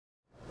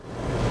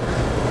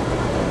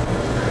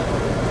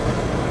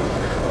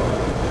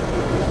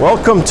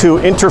Welcome to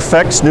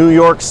INTERPHEX, New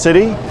York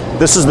City.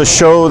 This is the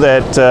show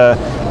that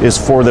is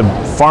for the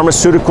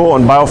pharmaceutical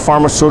and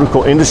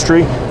biopharmaceutical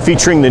industry,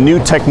 featuring the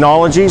new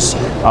technologies.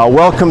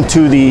 Welcome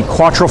to the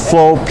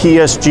Quattroflow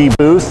PSG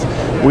booth.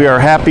 We are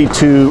happy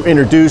to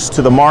introduce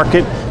to the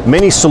market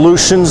many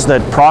solutions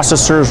that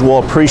processors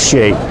will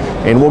appreciate,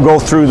 and we'll go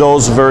through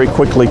those very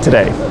quickly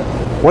today.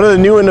 One of the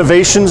new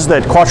innovations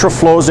that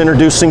Quattroflow is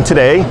introducing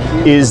today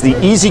is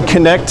the Easy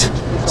Connect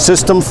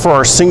system for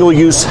our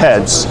single-use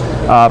heads.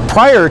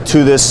 Prior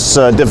to this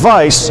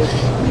device,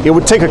 it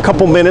would take a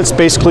couple minutes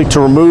basically to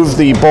remove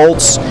the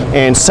bolts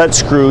and set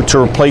screw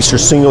to replace your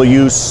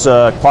single-use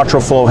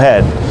Quattroflow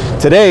head.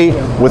 Today,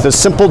 with a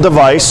simple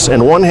device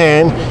in one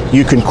hand,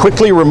 you can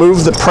quickly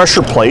remove the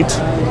pressure plate,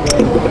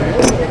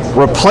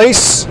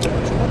 replace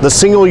the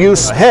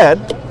single-use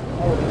head,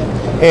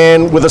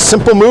 and with a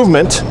simple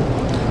movement,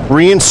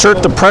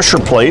 reinsert the pressure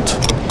plate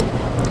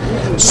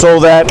so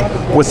that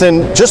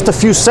within just a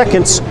few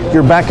seconds,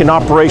 you're back in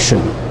operation.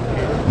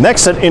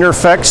 Next at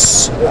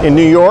INTERPHEX in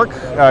New York,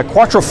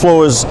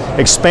 Quattroflow is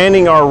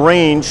expanding our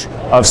range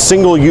of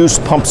single-use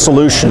pump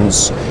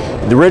solutions.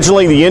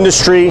 Originally, the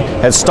industry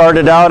had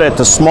started out at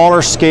the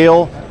smaller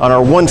scale on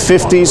our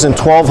 150s and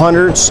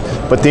 1200s,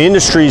 but the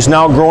industry is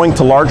now growing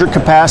to larger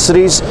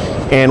capacities,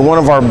 and one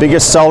of our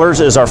biggest sellers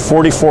is our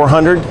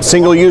 4400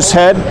 single-use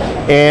head,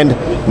 and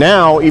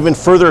now even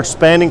further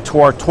expanding to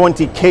our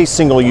 20K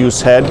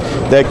single-use head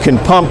that can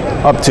pump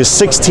up to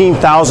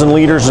 16,000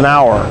 liters an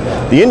hour.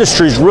 The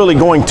industry is really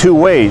going two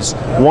ways.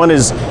 One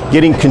is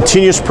getting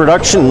continuous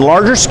production in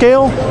larger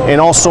scale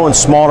and also in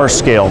smaller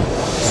scale.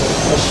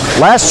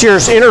 Last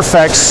year's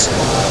INTERPHEX,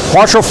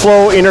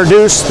 Quattroflow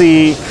introduced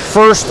the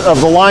first of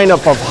the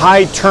lineup of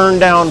high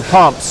turn-down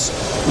pumps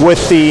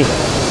with the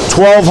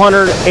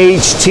 1200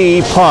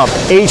 HT pump,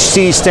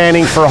 HT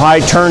standing for high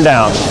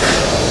turn-down.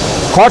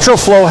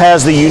 Quattroflow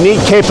has the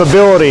unique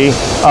capability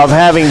of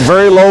having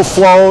very low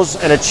flows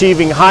and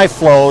achieving high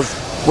flows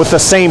with the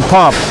same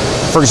pump.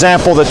 For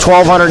example, the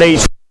 1200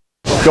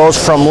 HT goes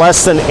from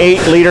less than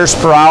 8 liters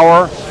per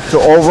hour to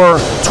over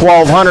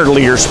 1200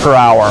 liters per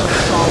hour.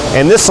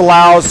 And this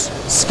allows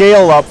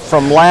scale up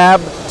from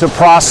lab to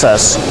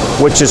process,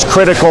 which is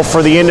critical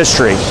for the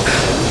industry.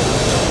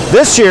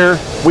 This year,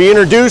 we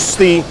introduced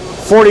the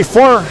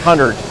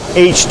 4400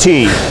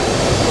 HT.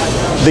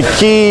 The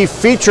key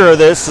feature of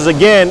this is,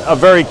 again, a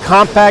very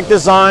compact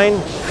design,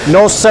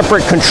 no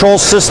separate control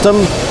system,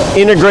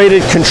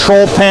 integrated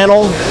control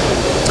panel,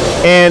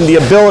 and the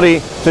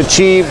ability to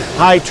achieve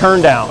high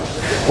turn down.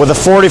 With a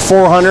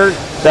 4400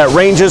 that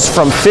ranges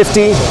from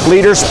 50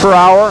 liters per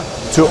hour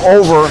to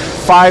over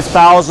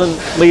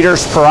 5,000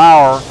 liters per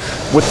hour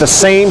with the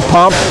same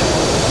pump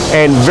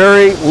and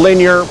very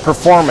linear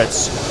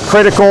performance,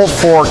 critical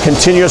for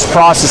continuous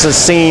processes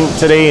seen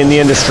today in the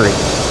industry.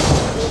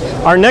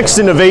 Our next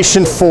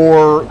innovation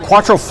for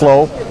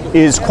Quattroflow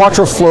is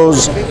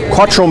Quattroflow's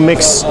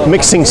QuattroMix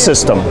Mixing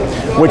System,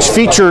 which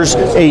features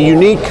a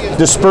unique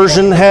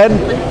dispersion head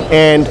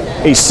and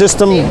a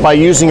system by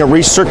using a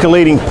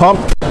recirculating pump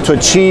to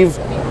achieve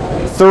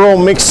thorough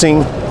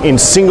mixing in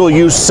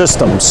single-use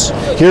systems.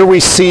 Here we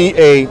see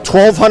a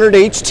 1200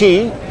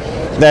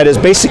 HT that is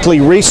basically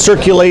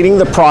recirculating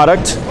the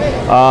product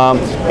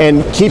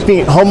and keeping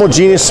it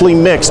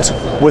homogeneously mixed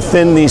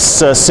within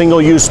this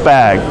single-use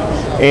bag.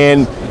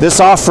 And this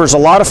offers a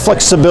lot of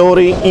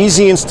flexibility,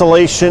 easy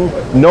installation,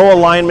 no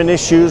alignment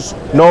issues,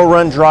 no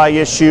run dry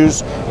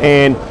issues,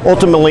 and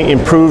ultimately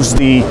improves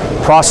the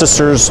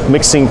processor's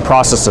mixing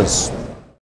processes.